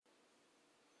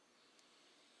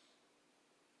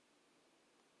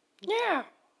Now,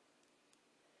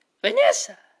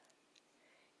 Vanessa.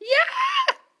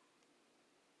 Yeah!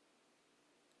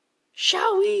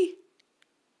 Shall we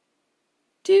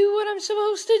do what I'm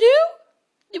supposed to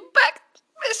do? But,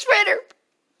 Miss Fritter,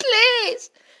 please,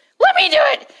 let me do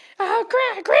it.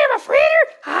 Grandma Fritter,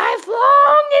 I've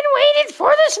longed and waited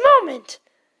for this moment.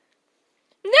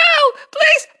 No,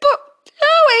 please,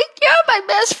 Chloe, you're my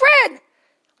best friend.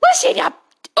 Listen up,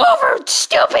 over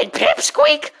stupid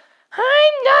pipsqueak.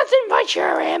 I'm nothing but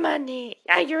your enemy.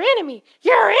 Your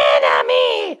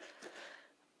enemy.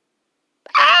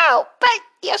 Ow, but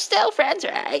you're still friends,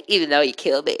 right? Even though you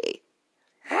killed me.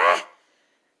 Huh?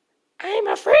 I'm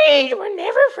afraid we're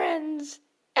never friends.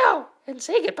 Oh, and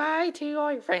say goodbye to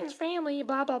all your friends, family,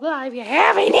 blah, blah, blah, if you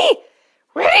have any.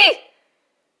 Ready?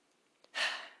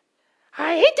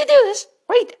 I hate to do this.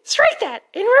 Wait, strike that.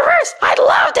 In reverse. I'd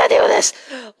love to do this.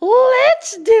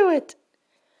 Let's do it.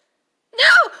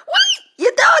 No, wait.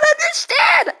 You don't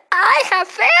understand. I have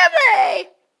family.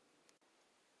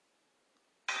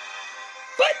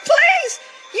 But please,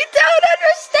 you don't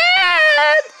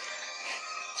understand.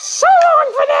 So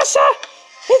long, Vanessa.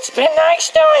 It's been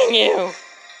nice knowing you.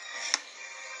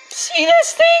 See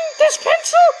this thing, this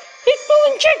pencil? It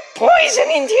will inject poison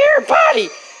into your body,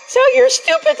 so your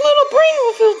stupid little brain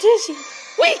will feel dizzy,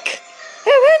 weak,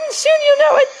 and then soon you'll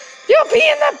know it. You'll be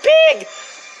in the big,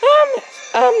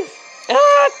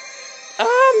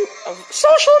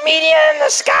 social media in the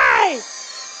sky.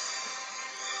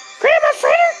 Grandma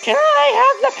Fritter, can I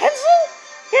have the pencil?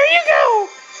 Here you go.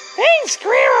 Thanks,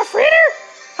 Grandma Fritter.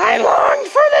 I longed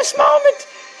for this moment.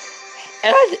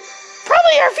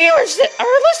 Probably our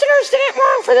listeners didn't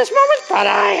long for this moment, but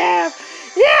I have.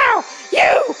 Now,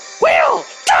 you will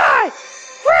die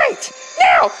right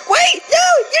now. Wait, no,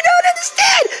 you don't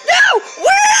understand. No,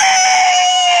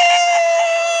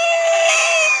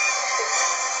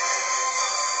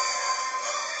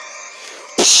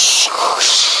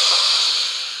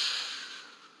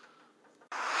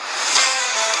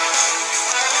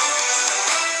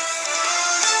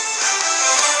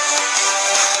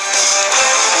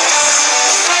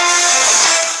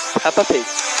 Peppa Pig.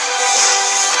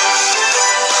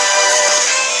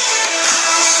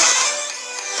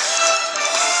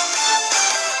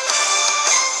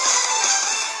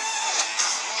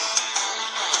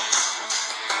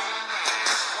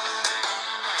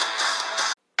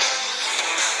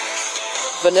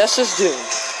 Vanessa's Doom.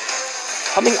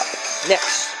 Coming up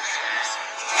next.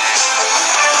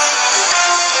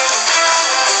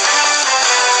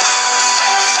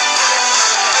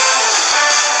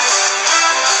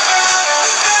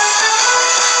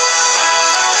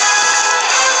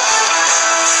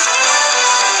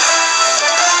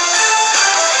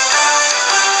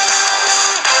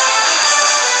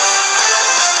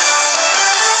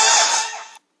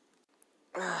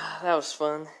 That was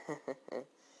fun.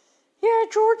 Yeah,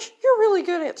 George, you're really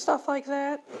good at stuff like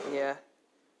that. Yeah.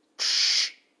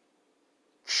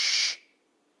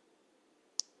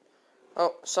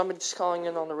 Oh, somebody's calling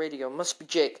in on the radio. Must be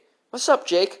Jake. What's up,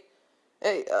 Jake?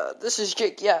 Hey, this is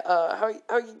Jake. Yeah,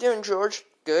 how you doing, George?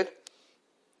 Good.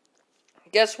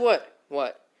 Guess what?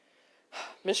 What?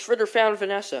 Miss Fritter found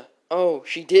Vanessa. Oh,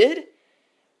 she did?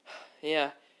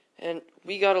 Yeah, and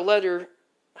we got a letter.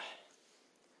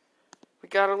 We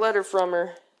got a letter from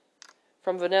her,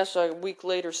 from Vanessa, a week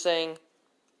later, saying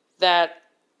that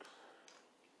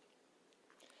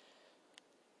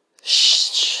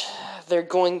they're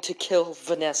going to kill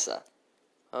Vanessa.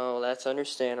 Oh, that's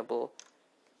understandable.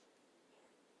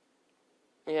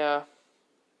 Yeah.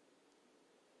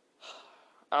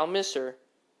 I'll miss her.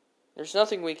 There's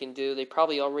nothing we can do. They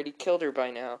probably already killed her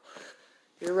by now.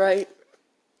 You're right.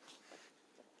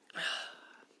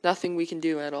 Nothing we can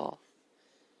do at all.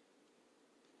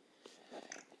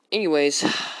 Anyways,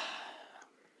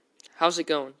 how's it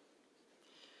going?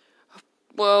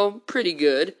 Well, pretty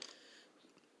good.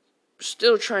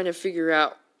 Still trying to figure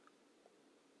out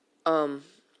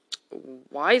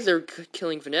why they're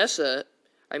killing Vanessa.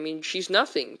 I mean, she's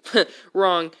nothing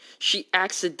wrong. She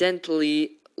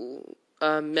accidentally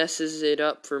messes it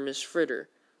up for Miss Fritter.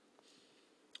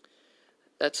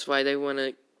 That's why they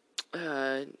want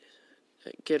to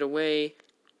get away.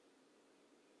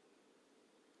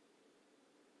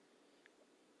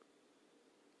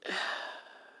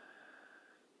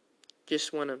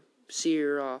 Just want to see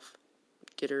her off.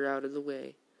 Get her out of the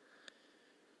way.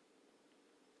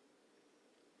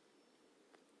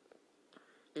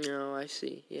 No, I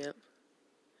see. Yep.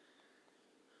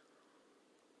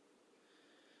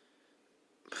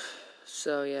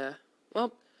 So, yeah.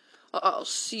 Well, I'll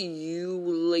see you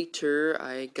later.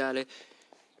 I gotta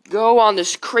go on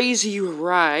this crazy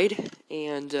ride.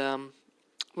 And,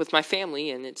 with my family,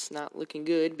 and it's not looking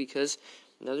good because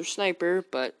another sniper,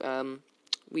 but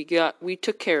we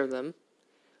took care of them.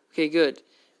 Okay, good.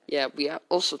 Yeah, we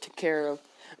also took care of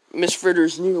Miss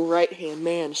Fritter's new right-hand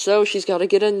man, so she's got to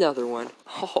get another one.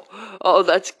 Oh,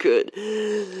 that's good.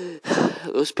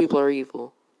 Those people are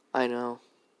evil. I know.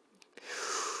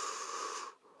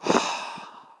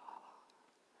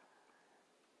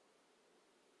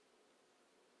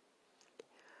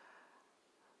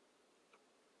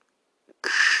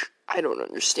 I don't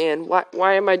understand.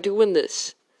 Why am I doing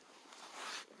this?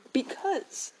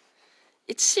 Because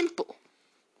it's simple.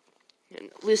 And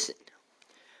listen,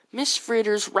 Miss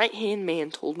Fritter's right-hand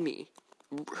man told me,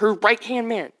 her right-hand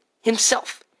man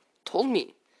himself told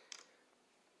me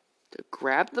to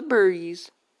grab the birdies,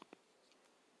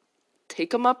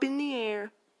 take them up in the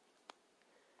air,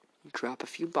 and drop a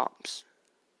few bombs.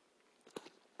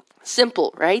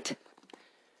 Simple, right?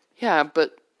 Yeah,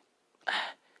 but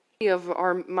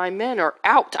my men are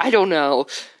out. I don't know.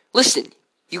 Listen,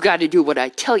 you got to do what I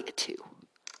tell you to.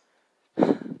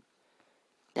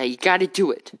 Now you got to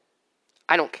do it.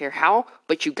 I don't care how,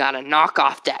 but you got to knock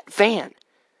off that van.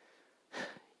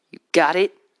 You got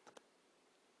it?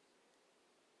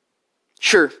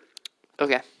 Sure.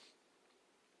 Okay.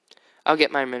 I'll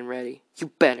get my men ready.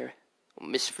 You better.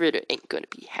 Miss Fritter ain't gonna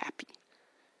be happy.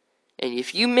 And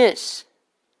if you miss,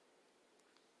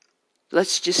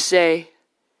 let's just say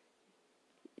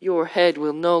your head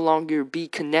will no longer be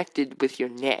connected with your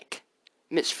neck.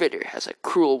 Miss Fritter has a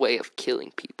cruel way of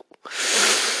killing people.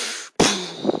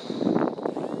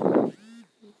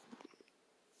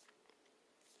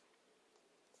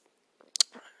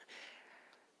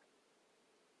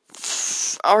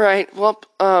 Alright, well,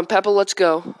 Peppa, let's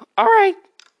go. Alright.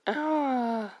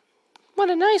 What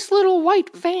a nice little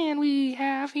white van we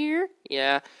have here.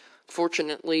 Yeah,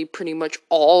 fortunately, pretty much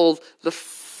all the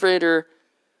Fritter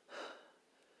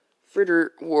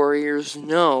warriors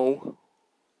know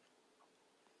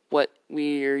what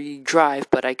we drive,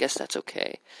 but I guess that's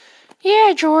okay.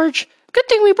 Yeah, George. Good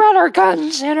thing we brought our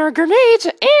guns and our grenades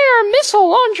and our missile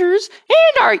launchers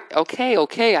and our...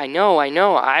 Okay, I know.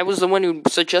 I was the one who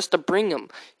suggested to bring them.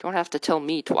 Don't have to tell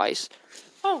me twice.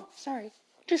 Oh, sorry.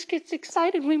 Just gets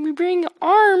excited when we bring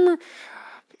armor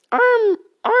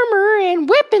and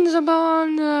weapons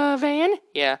upon the van.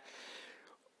 Yeah.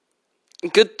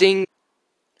 Good thing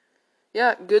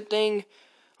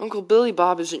Uncle Billy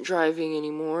Bob isn't driving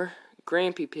anymore.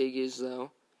 Grampy Pig is,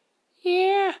 though.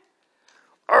 Yeah.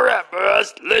 Alright,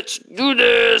 boss, let's do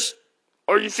this.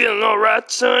 Are you feeling alright,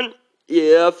 son?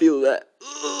 Yeah, I feel that.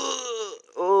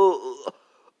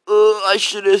 I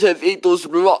should have ate those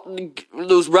rotten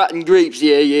grapes.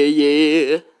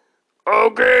 Yeah.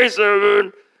 Okay,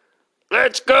 son.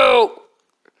 Let's go.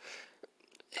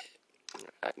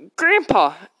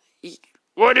 Grandpa,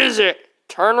 what is it?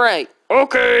 Turn right.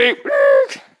 Okay.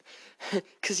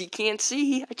 Because he can't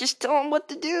see. I just tell him what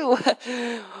to do.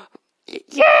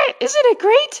 Yeah, isn't it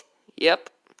great?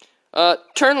 Yep.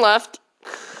 Turn left.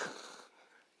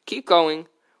 Keep going.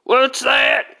 What's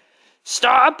that?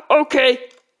 Stop. Okay.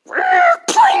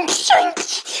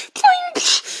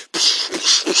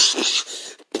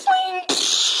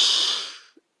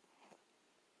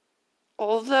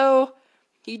 Although,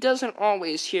 he doesn't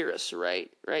always hear us,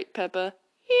 right? Right, Peppa?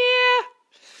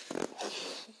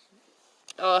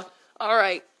 Yeah.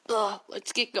 Alright.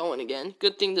 Let's get going again.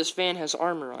 Good thing this van has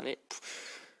armor on it.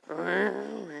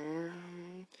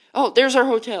 Oh, there's our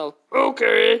hotel.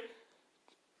 Okay.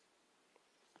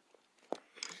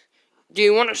 Do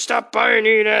you want to stop by and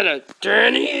eat at a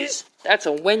Denny's? That's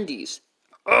a Wendy's.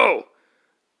 Oh.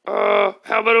 How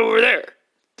about over there?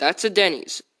 That's a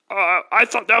Denny's. I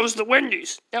thought that was the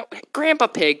Wendy's. No, Grandpa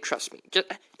Pig, trust me.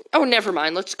 Never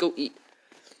mind. Let's go eat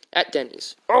at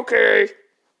Denny's. Okay.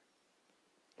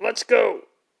 Let's go.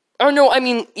 Oh, no, I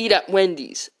mean eat at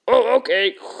Wendy's. Oh,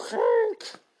 okay.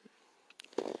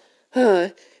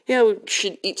 Yeah, we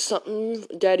should eat something,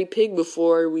 Daddy Pig,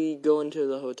 before we go into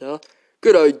the hotel.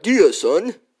 Good idea,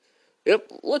 son. Yep,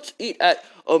 let's eat at,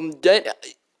 Wendy's.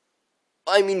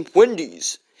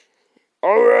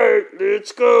 Alright,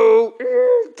 let's go.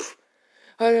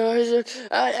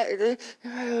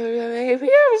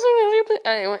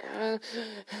 Anyway,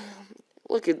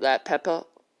 look at that, Peppa.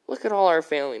 Look at all our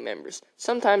family members.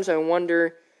 Sometimes I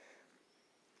wonder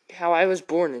how I was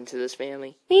born into this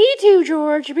family. Me too,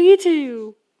 George. Me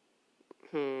too.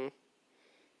 Welcome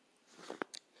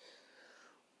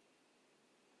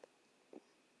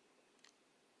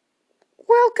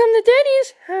to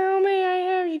Denny's. How may I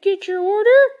have you get your order?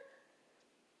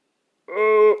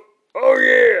 My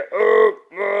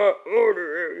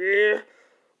order, yeah.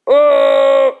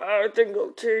 I think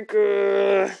I'll take,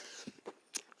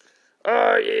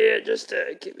 Oh, yeah, just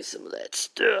give me some of that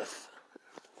stuff.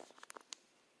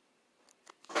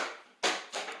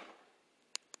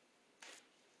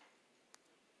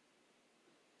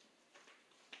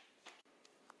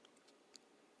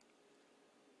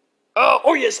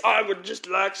 Oh, yes, I would just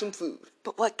like some food.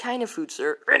 But what kind of food,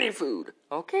 sir? Any food.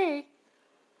 Okay.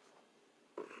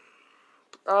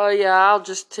 Yeah, I'll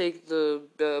just take the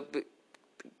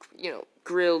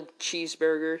grilled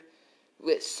cheeseburger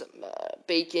with some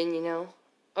bacon.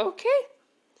 Okay.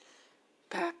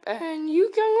 And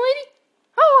you, young lady?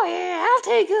 Oh, yeah, I'll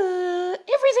take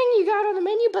everything you got on the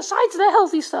menu besides the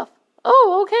healthy stuff.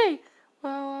 Oh, okay.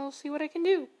 Well, I'll see what I can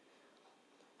do.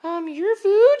 Your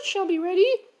food shall be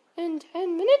ready in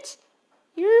 10 minutes.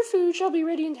 Your food shall be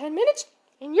ready in 10 minutes.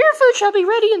 And your food shall be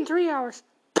ready in 3 hours.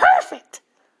 Perfect!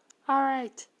 All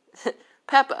right.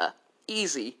 Peppa,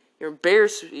 easy. You're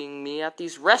embarrassing me at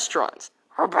these restaurants.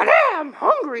 Oh, but I'm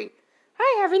hungry.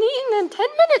 I haven't eaten in 10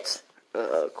 minutes.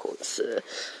 Of course.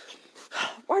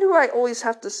 Why do I always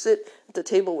have to sit at the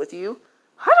table with you?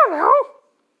 I don't know.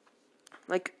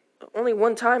 Like, only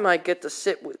one time I get to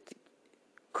sit with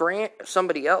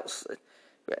somebody else.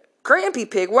 Grampy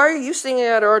Pig, why are you sitting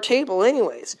at our table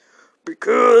anyways?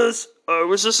 Because I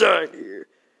was assigned here.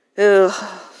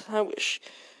 I wish.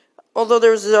 Although there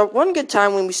was one good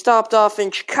time when we stopped off in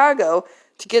Chicago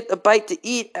to get a bite to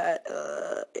eat at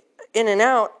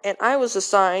In-N-Out, and I was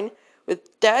assigned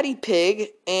with Daddy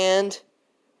Pig and,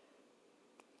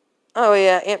 oh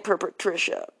yeah, Aunt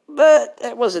Patricia. But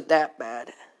that wasn't that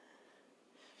bad.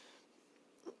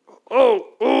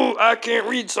 Oh, I can't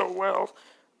read so well.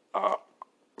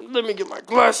 Let me get my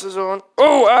glasses on.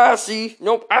 Oh, I see.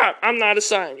 Nope, I'm not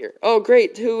assigned here. Oh,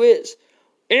 great. Who is?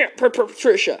 Aunt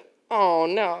Patricia. Oh,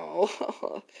 no.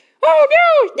 Oh,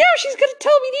 no. Now she's going to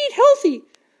tell me to eat healthy.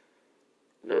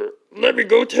 Let me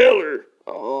go tell her.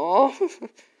 Oh.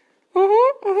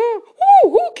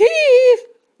 Oh, okay.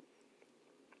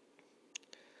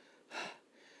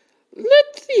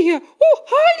 Let's see here. Oh,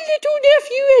 hi, little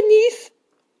nephew and niece.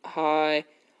 Hi.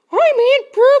 I'm Aunt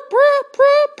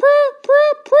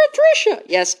Patricia.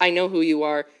 Yes, I know who you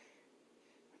are.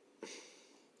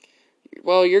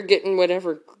 Well, you're getting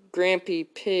whatever Grampy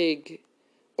Pig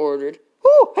ordered.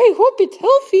 Oh, I hope it's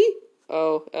healthy.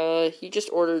 Oh, he just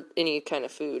ordered any kind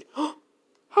of food. How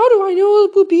do I know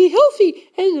it will be healthy?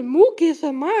 And the milk is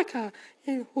a maca,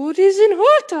 and what is in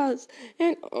hotas?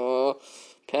 And,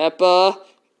 Peppa,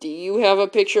 do you have a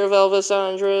picture of Elvis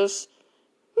Andres?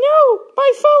 No,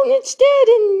 my phone, it's dead,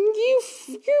 and you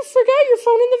forgot your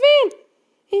phone in the van.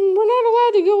 And we're not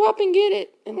allowed to go up and get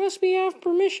it unless we have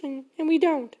permission, and we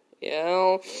don't.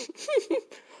 Yeah.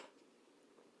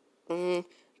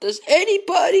 Does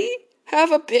anybody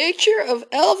have a picture of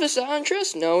Elvis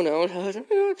Andres? No, I'm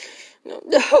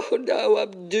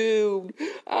doomed.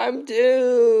 I'm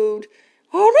doomed.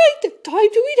 All right, time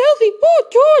to eat healthy. Oh,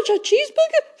 George, a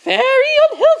cheeseburger? Very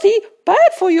unhealthy.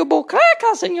 Bad for your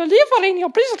bocacas and your liver and your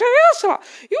pancreas.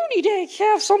 You need to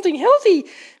have something healthy.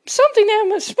 Something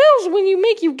that smells when you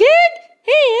make you gag,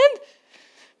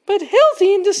 but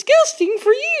healthy and disgusting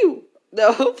for you.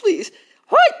 No, please.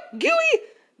 Hot,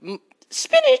 gooey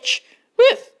spinach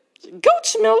with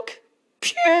goat's milk.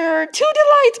 Pure to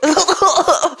delight.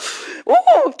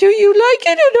 Oh, do you like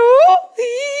it at all?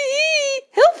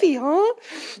 Healthy, huh?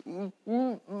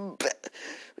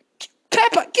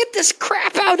 Peppa, get this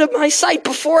crap out of my sight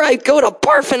before I go to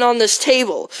barfing on this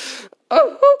table.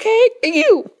 Oh, okay.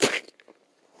 You.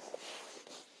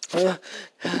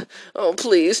 Oh,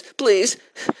 please.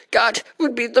 God,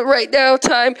 would be the right now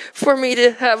time for me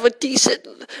to have a decent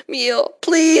meal.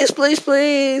 Please.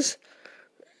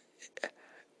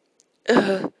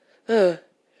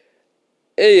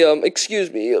 Hey,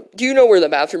 excuse me. Do you know where the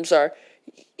bathrooms are?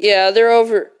 Yeah, they're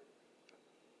over.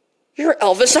 You're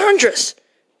Elvis Andres.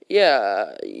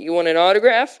 Yeah, you want an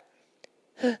autograph?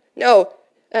 No.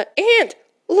 Aunt,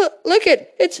 look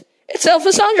it. It's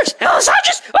Elvis Andres. Elvis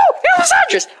Andres! Oh, Elvis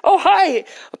Andres! Oh, hi,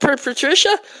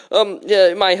 Patricia.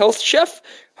 Yeah, my health chef.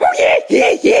 Oh, yeah,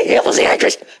 Elvis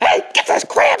Andres. Hey, get this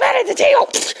crap out of the table.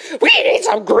 We need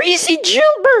some greasy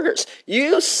chilled burgers.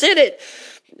 You sit it.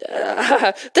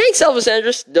 Thanks, Elvis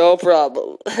Andres. No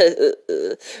problem.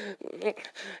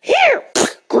 Here,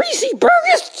 greasy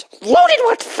burgers loaded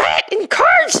with fat and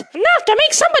carbs, enough to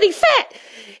make somebody fat.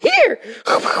 Here.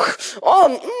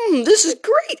 This is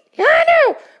great. I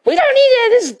know. We don't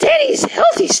need this Denny's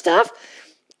healthy stuff.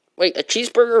 Wait, a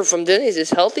cheeseburger from Denny's is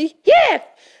healthy? Yeah,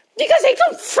 because they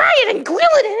don't fry it and grill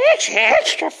it in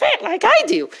extra fat like I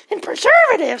do, and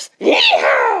preservatives.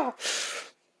 Yeah.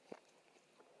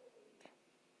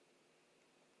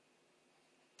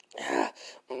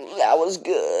 That was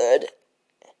good.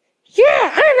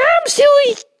 Yeah, and I'm still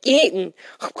eating.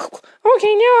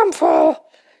 Okay, now I'm full.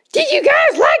 Did you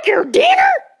guys like your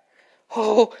dinner?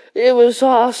 Oh, it was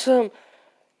awesome.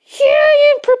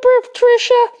 Yeah,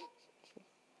 Patricia.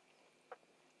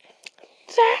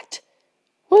 That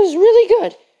was really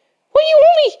good. Well,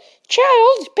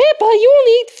 Peppa, you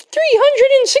only ate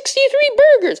 363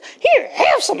 burgers. Here,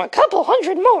 have a couple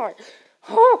hundred more.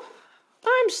 Oh,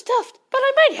 I'm stuffed, but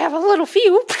I might have a little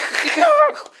few.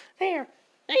 There,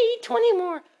 I eat 20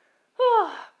 more.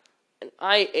 Oh, and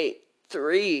I ate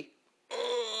 3.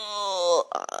 Oh,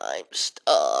 I'm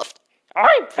stuffed.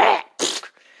 I'm fat.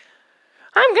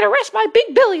 I'm gonna rest my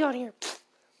big belly on here.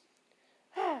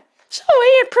 So,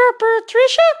 Aunt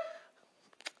Patricia,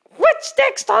 what's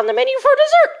next on the menu for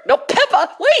dessert? No,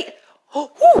 Peppa, wait!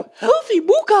 Oh, healthy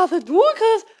bukas and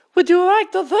bukas. Would you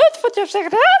like dessert for your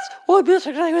second house? Or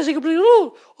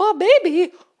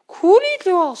maybe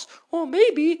churritos? Or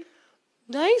maybe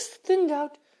nice thinned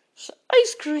out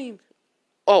ice cream?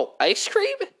 Oh, ice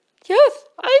cream? Yes,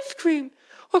 ice cream.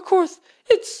 Of course,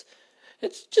 it's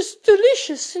just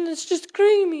delicious and it's just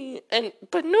creamy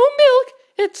but no milk.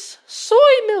 It's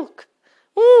soy milk.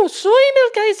 Oh, soy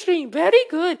milk ice cream, very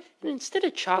good. And instead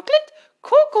of chocolate,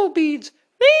 cocoa beads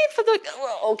made for the.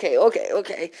 Well,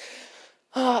 okay.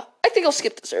 I think I'll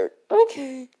skip dessert.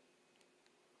 Okay.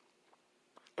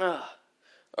 All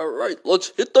right,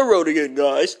 let's hit the road again,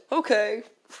 guys. Okay.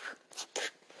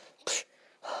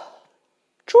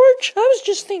 George, I was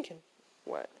just thinking.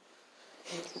 What?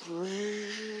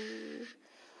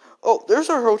 Oh, there's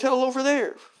our hotel over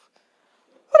there.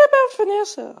 What about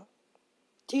Vanessa?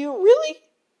 Do you really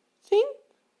think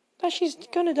that she's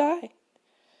gonna die?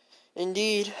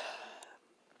 Indeed.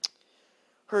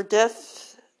 Her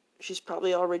death, she's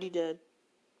probably already dead.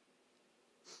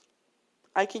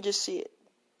 I can just see it.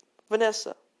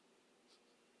 Vanessa.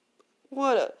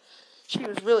 She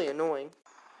was really annoying.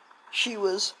 She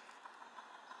was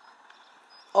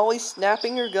always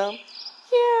snapping her gum.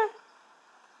 Yeah.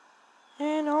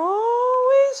 And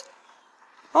always,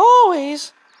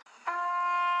 always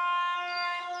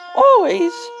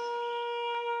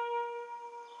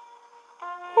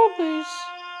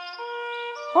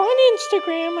on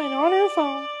Instagram and on her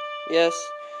phone. Yes.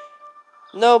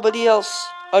 Nobody else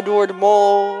adored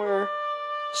more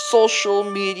social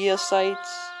media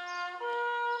sites.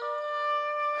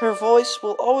 Her voice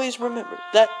will always remember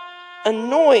that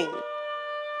annoying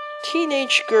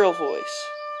teenage girl voice.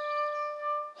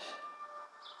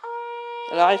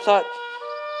 And I thought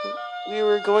we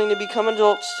were going to become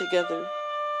adults together.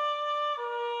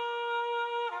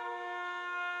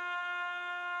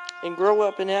 And grow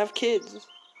up and have kids.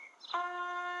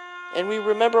 And we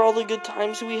remember all the good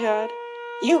times we had.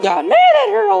 You got mad at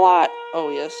her a lot.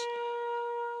 Oh, yes.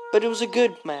 But it was a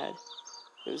good mad.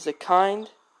 It was the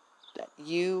kind that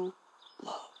you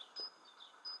loved.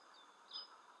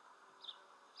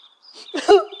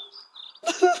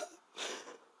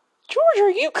 George, are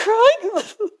you crying?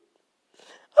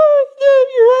 Oh, no,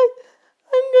 you're right.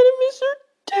 I'm gonna miss her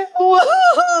too.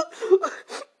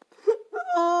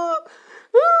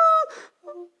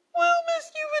 We'll miss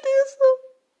you, Vanessa.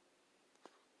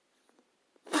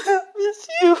 Miss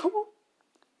you.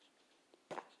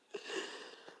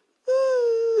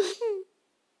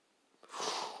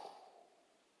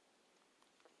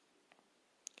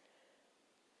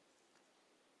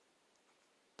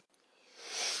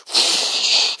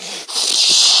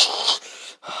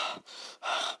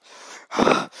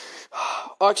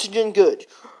 Oxygen good.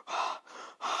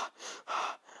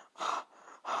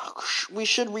 We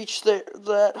should reach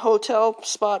that hotel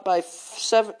spot by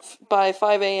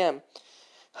 5 a.m.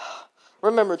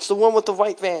 Remember, it's the one with the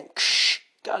white van.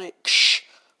 Got it.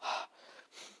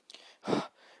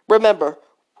 Remember,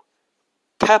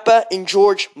 Peppa and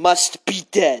George must be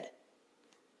dead.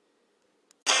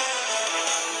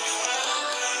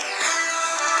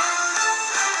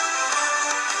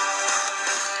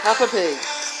 Peppa Pig.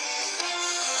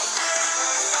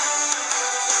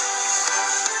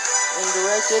 And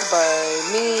directed by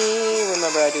me.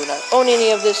 Remember, I do not own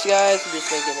any of this, guys. I'm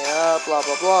just making it up. Blah,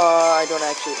 blah, blah. I don't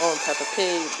actually own Peppa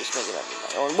Pig. I'm just making it up in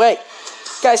my own way.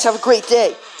 Guys, have a great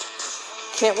day.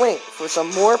 Can't wait for some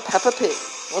more Peppa Pig.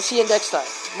 We'll see you next time.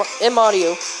 M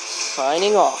Audio,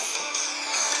 signing off.